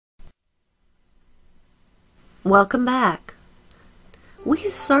Welcome back. We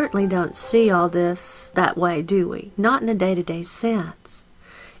certainly don't see all this that way, do we? Not in a day-to-day sense.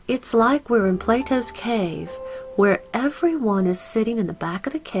 It's like we're in Plato's cave, where everyone is sitting in the back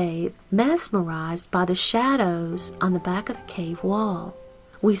of the cave, mesmerized by the shadows on the back of the cave wall.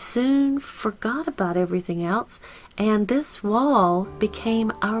 We soon forgot about everything else, and this wall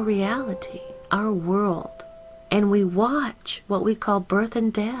became our reality, our world. And we watch what we call birth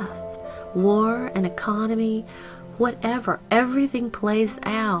and death, war and economy, whatever. Everything plays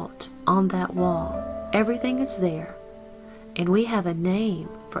out on that wall. Everything is there. And we have a name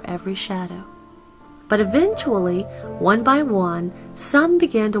for every shadow. But eventually, one by one, some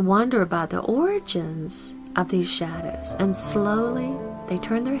began to wonder about the origins of these shadows. And slowly, they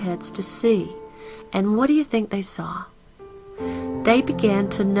turned their heads to see. And what do you think they saw? They began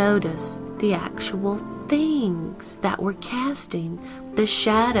to notice the actual things that were casting the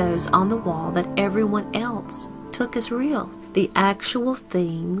shadows on the wall that everyone else took as real. The actual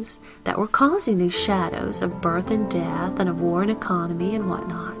things that were causing these shadows of birth and death and of war and economy and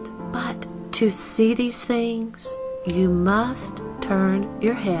whatnot. But to see these things, you must turn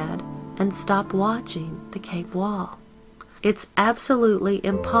your head and stop watching the cave wall. It's absolutely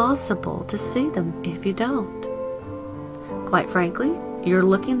impossible to see them if you don't. Quite frankly, you're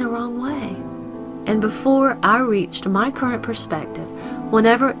looking the wrong way. And before I reached my current perspective,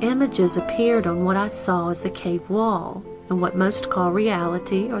 whenever images appeared on what I saw as the cave wall, and what most call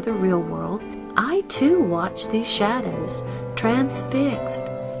reality or the real world, I too watched these shadows, transfixed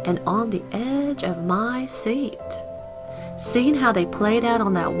and on the edge of my seat. Seeing how they played out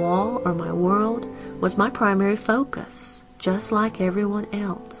on that wall or my world was my primary focus, just like everyone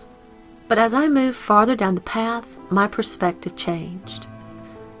else. But as I moved farther down the path, my perspective changed.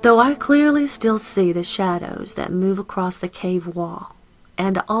 Though I clearly still see the shadows that move across the cave wall,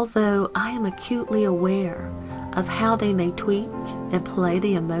 and although I am acutely aware of how they may tweak and play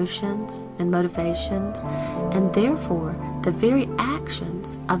the emotions and motivations, and therefore the very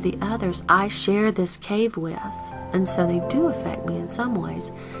actions of the others I share this cave with, and so they do affect me in some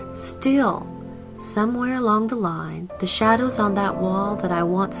ways, still, somewhere along the line, the shadows on that wall that I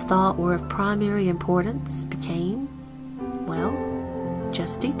once thought were of primary importance became, well,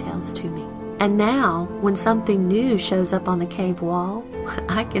 just details to me. And now, when something new shows up on the cave wall,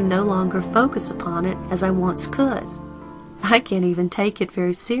 I can no longer focus upon it as I once could. I can't even take it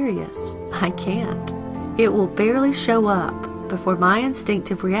very serious. I can't. It will barely show up before my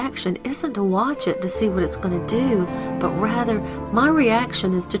instinctive reaction isn't to watch it to see what it's going to do, but rather my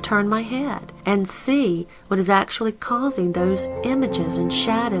reaction is to turn my head and see what is actually causing those images and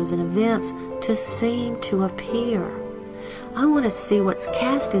shadows and events to seem to appear. I want to see what's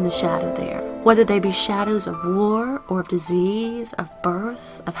casting the shadow there, whether they be shadows of war or of disease, of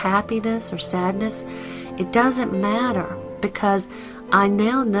birth, of happiness or sadness. It doesn't matter, because I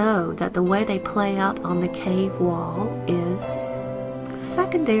now know that the way they play out on the cave wall is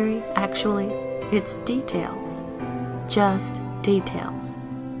secondary, actually. It's details, just details.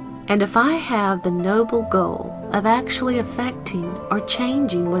 And if I have the noble goal of actually affecting or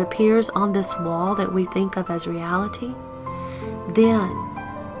changing what appears on this wall that we think of as reality, then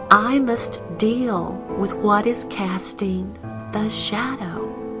I must deal with what is casting the shadow,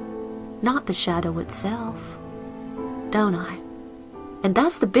 not the shadow itself, don't I? And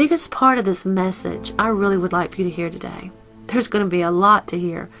that's the biggest part of this message I really would like for you to hear today. There's going to be a lot to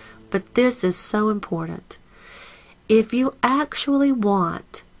hear, but this is so important. If you actually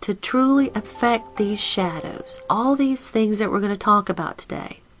want to truly affect these shadows, all these things that we're going to talk about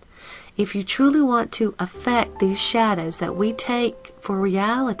today, if you truly want to affect these shadows that we take for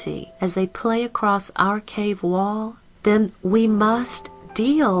reality as they play across our cave wall, then we must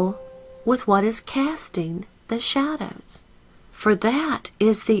deal with what is casting the shadows. For that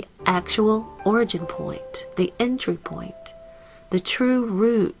is the actual origin point, the entry point, the true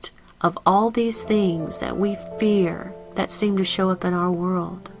root of all these things that we fear that seem to show up in our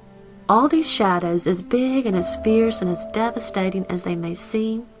world. All these shadows, as big and as fierce and as devastating as they may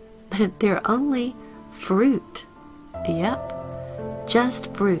seem, they're only fruit. Yep,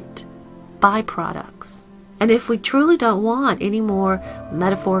 just fruit, byproducts. And if we truly don't want any more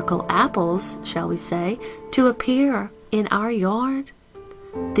metaphorical apples, shall we say, to appear in our yard,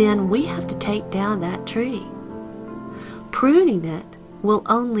 then we have to take down that tree. Pruning it will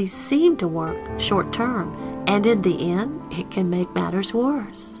only seem to work short term, and in the end, it can make matters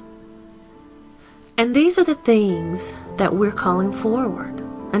worse. And these are the things that we're calling forward.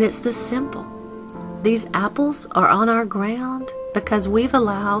 And it's this simple. These apples are on our ground because we've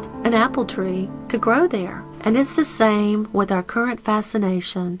allowed an apple tree to grow there. And it's the same with our current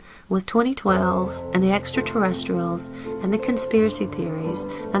fascination with 2012 and the extraterrestrials and the conspiracy theories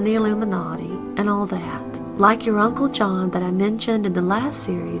and the Illuminati and all that. Like your Uncle John that I mentioned in the last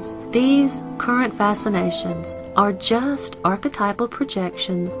series, these current fascinations are just archetypal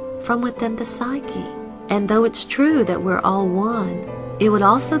projections from within the psyche. And though it's true that we're all one, it would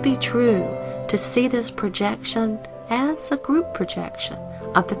also be true to see this projection as a group projection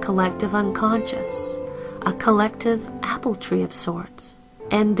of the collective unconscious, a collective apple tree of sorts.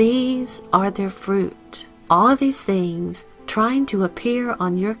 And these are their fruit. All of these things trying to appear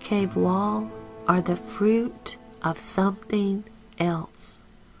on your cave wall are the fruit of something else.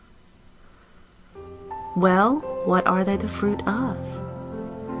 Well, what are they the fruit of?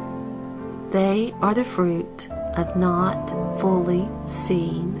 They are the fruit of not fully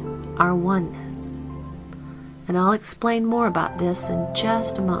seeing our oneness. And I'll explain more about this in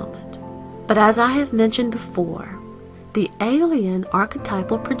just a moment. But as I have mentioned before, the alien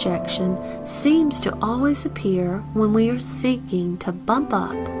archetypal projection seems to always appear when we are seeking to bump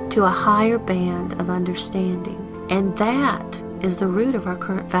up to a higher band of understanding. And that is the root of our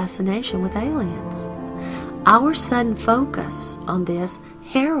current fascination with aliens. Our sudden focus on this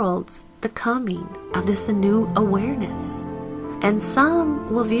heralds the coming of this new awareness. And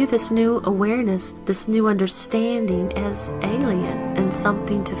some will view this new awareness, this new understanding, as alien and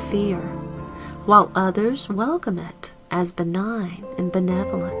something to fear, while others welcome it as benign and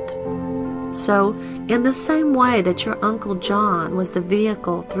benevolent. So, in the same way that your Uncle John was the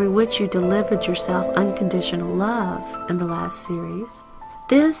vehicle through which you delivered yourself unconditional love in the last series,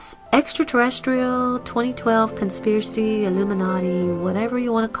 this extraterrestrial 2012 conspiracy, Illuminati, whatever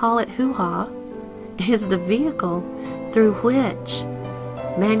you want to call it, hoo-ha, is the vehicle through which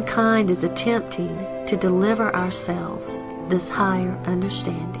mankind is attempting to deliver ourselves this higher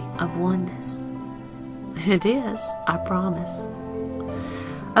understanding of oneness. It is, I promise.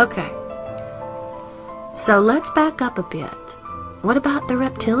 Okay, so let's back up a bit. What about the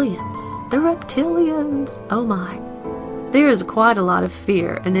reptilians? The reptilians, oh my. There is quite a lot of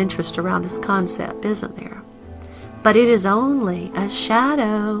fear and interest around this concept, isn't there? But it is only a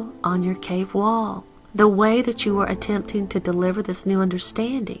shadow on your cave wall. The way that you are attempting to deliver this new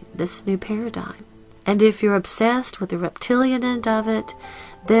understanding, this new paradigm. And if you're obsessed with the reptilian end of it,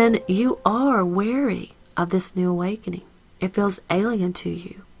 then you are wary of this new awakening. It feels alien to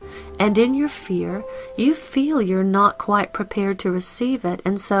you. And in your fear, you feel you're not quite prepared to receive it,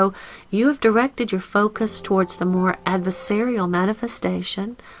 and so you have directed your focus towards the more adversarial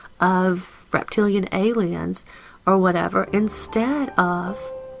manifestation of reptilian aliens or whatever, instead of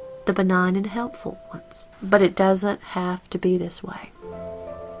the benign and helpful ones. But it doesn't have to be this way.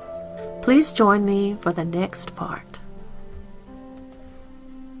 Please join me for the next part.